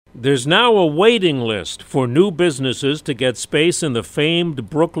There's now a waiting list for new businesses to get space in the famed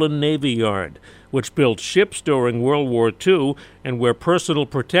Brooklyn Navy Yard, which built ships during World War II and where personal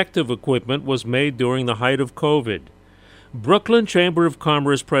protective equipment was made during the height of COVID. Brooklyn Chamber of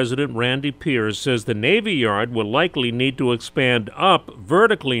Commerce President Randy Pierce says the Navy Yard will likely need to expand up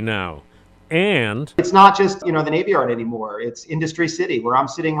vertically now. And it's not just, the Navy Yard anymore. It's Industry City, where I'm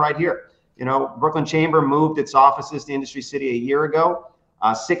sitting right here. Brooklyn Chamber moved its offices to Industry City a year ago.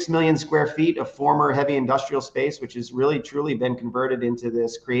 6 million square feet of former heavy industrial space, which has really truly been converted into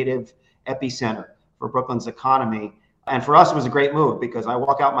this creative epicenter for Brooklyn's economy. And for us, it was a great move because I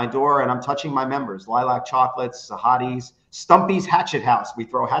walk out my door and I'm touching my members, Lilac Chocolates, Sahadi's, Stumpy's Hatchet House. We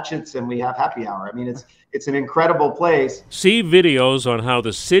throw hatchets and we have happy hour. I mean, it's an incredible place. See videos on how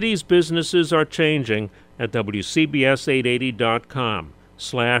the city's businesses are changing at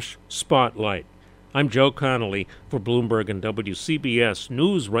WCBS880.com/spotlight. I'm Joe Connolly for Bloomberg and WCBS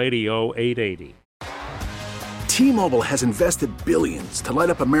News Radio 880. T-Mobile has invested billions to light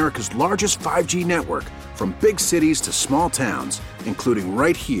up America's largest 5G network, from big cities to small towns, including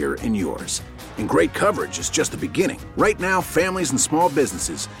right here in yours. And great coverage is just the beginning. Right now, families and small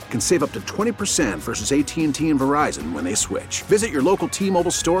businesses can save up to 20% versus AT&T and Verizon when they switch. Visit your local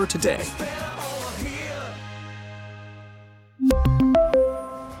T-Mobile store today.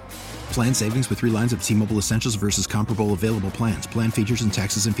 Plan savings with 3 lines of T-Mobile Essentials versus comparable available plans. Plan features and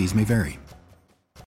taxes and fees may vary.